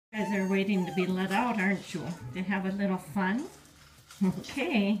You guys are waiting to be let out, aren't you? To have a little fun?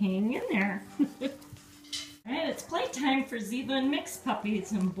 Okay, hang in there. Alright, it's playtime for Ziva and Mick's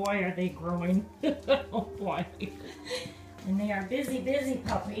puppies, and boy are they growing. Oh boy. And they are busy, busy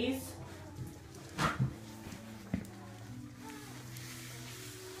puppies.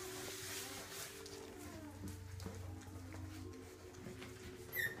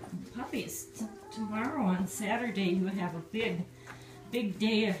 Puppies, tomorrow on Saturday you have a big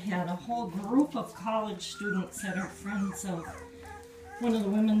day ahead. A whole group of college students that are friends of one of the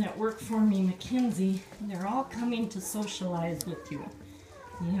women that work for me, Mackenzie. They're all coming to socialize with you.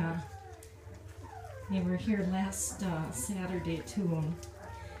 Yeah. They were here last Saturday too. And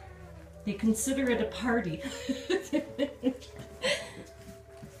they consider it a party.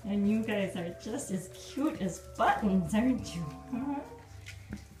 And you guys are just as cute as buttons, aren't you? Huh?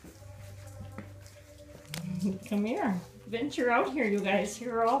 Come here. Venture out here, you guys.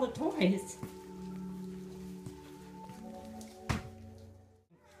 Here are all the toys.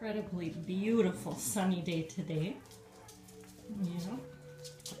 Incredibly beautiful sunny day today. Yeah.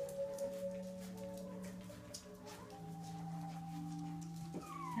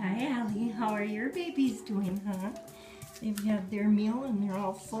 Hi, Allie. How are your babies doing, huh? They've had their meal and they're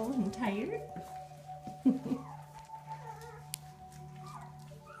all full and tired.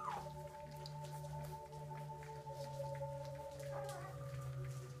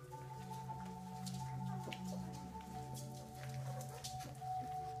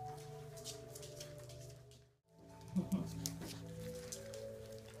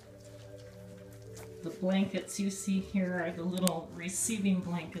 The blankets you see here are the little receiving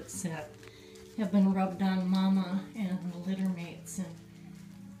blankets that have been rubbed on Mama and the litter mates, and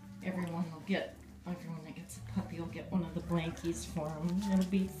everyone that gets a puppy will get one of the blankies for them.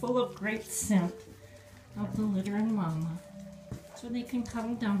 It'll be full of great scent of the litter and Mama, so they can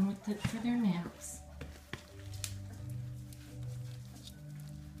come down with it for their naps.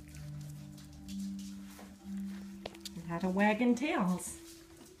 A lot of wagging tails.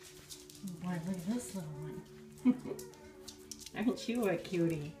 Oh boy, look at this little one. Aren't you a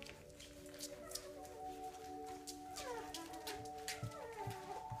cutie?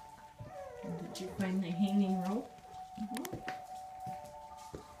 And did you find the hanging rope?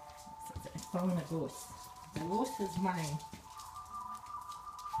 I found the goose. The goose is mine.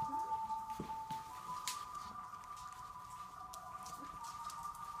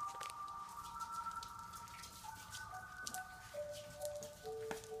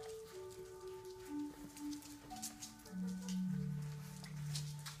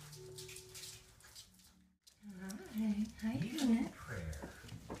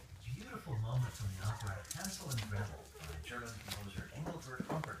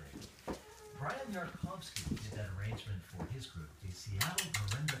 Did that arrangement for his group, the Seattle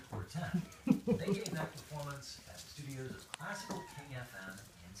Marimba Quartet. They gave that performance at the studios of Classical King FM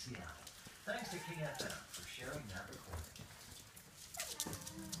in Seattle. Thanks to King FM for sharing that recording.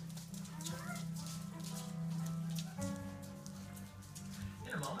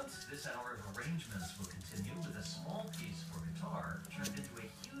 In a moment, this hour of arrangements will continue with a small piece for guitar turned into a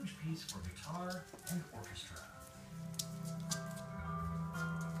huge piece for guitar and orchestra.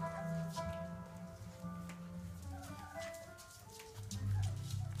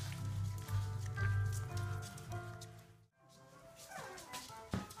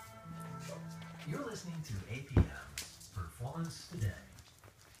 You're listening to APM's Performance Today.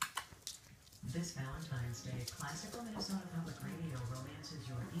 This Valentine's Day, classical Minnesota Public Radio romances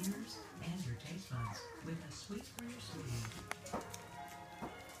your ears and your taste buds with a Sweet for Your Sweetie.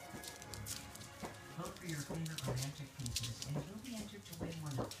 Vote for your favorite romantic pieces and you'll be entered to win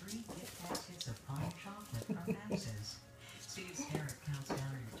one of 3 gift baskets of fine chocolate from Max's. Steve Sterritt counts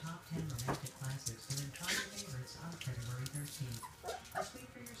down your top 10 romantic classics and then try your favorites on February 13th. A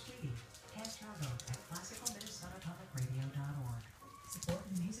Sweet for Your Sweetie. Cast your vote at classicalminnesotapublicradio.org. Support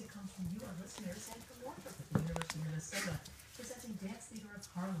and music comes from you, our listeners, and from Whelp at the University of Minnesota, presenting Dance Theater of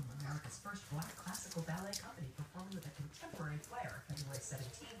Harlem, America's first black classical ballet company, performing with a contemporary flair, February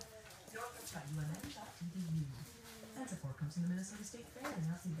 17th, northwest.umn.edu. And support comes from the Minnesota State Fair,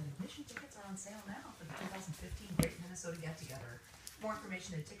 announcing that admission tickets are on sale now for the 2015 Great Minnesota Get-Together. More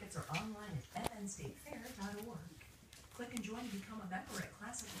information and tickets are online at mnstatefair.org. Click and join and become a member at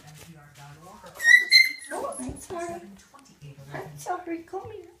classicalnpr.org or call us. Oh, I'm sorry. I'm sorry,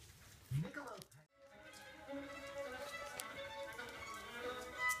 come here.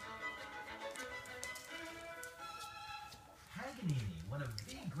 Paganini, one of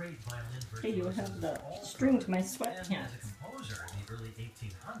the great violin virtuosos. Hey, you have the string to my sweatpants. And as a composer in the early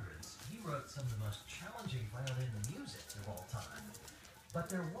 1800s, he wrote some of the most challenging violin music of all time. But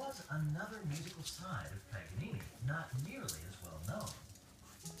there was another musical side of Paganini, not nearly as well known.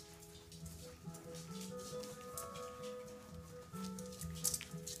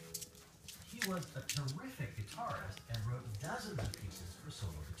 He was a terrific guitarist and wrote dozens of pieces for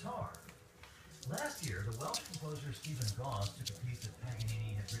solo guitar. Last year, the Welsh composer Stephen Goss took a piece that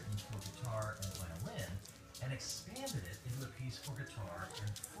Paganini had written for guitar and violin and expanded it into a piece for guitar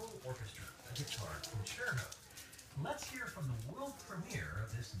and full orchestra, a guitar concerto. Let's hear from the world premiere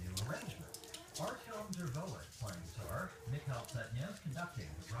of this new arrangement. Artistryn playing guitar, Mick conducting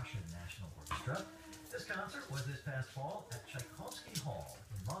the Russian National Orchestra. This concert was this past fall at Tchaikovsky Hall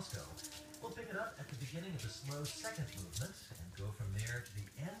in Moscow. We'll pick it up at the beginning of the slow second movement and go from there to the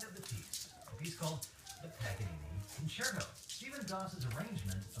end of the piece, a piece called the Paganini Concerto, Stephen Goss's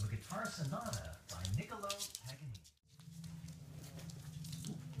arrangement of a guitar sonata by Niccolo Paganini.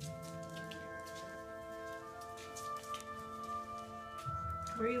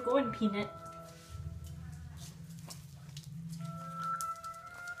 Where are you going, Peanut?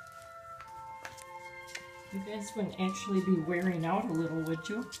 You guys wouldn't actually be wearing out a little, would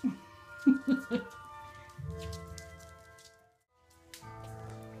you?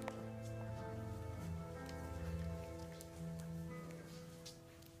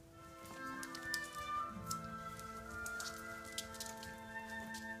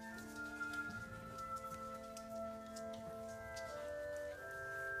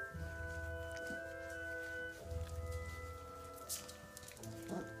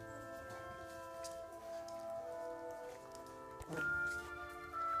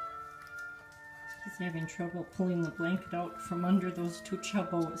 He's having trouble pulling the blanket out from under those two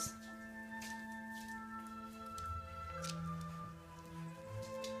chubbos.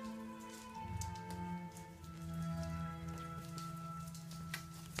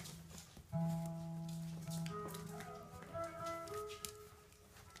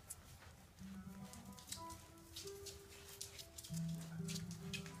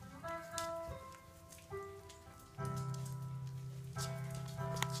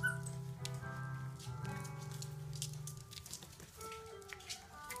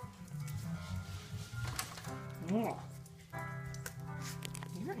 Oh.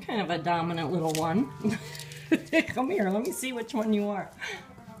 You're kind of a dominant little one. Come here, let me see which one you are.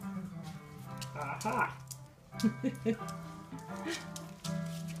 Aha!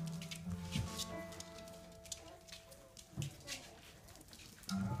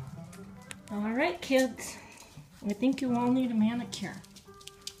 All right, kids. I think you all need a manicure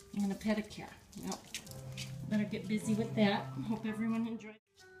and a pedicure. Yep. Better get busy with that. Hope everyone enjoyed.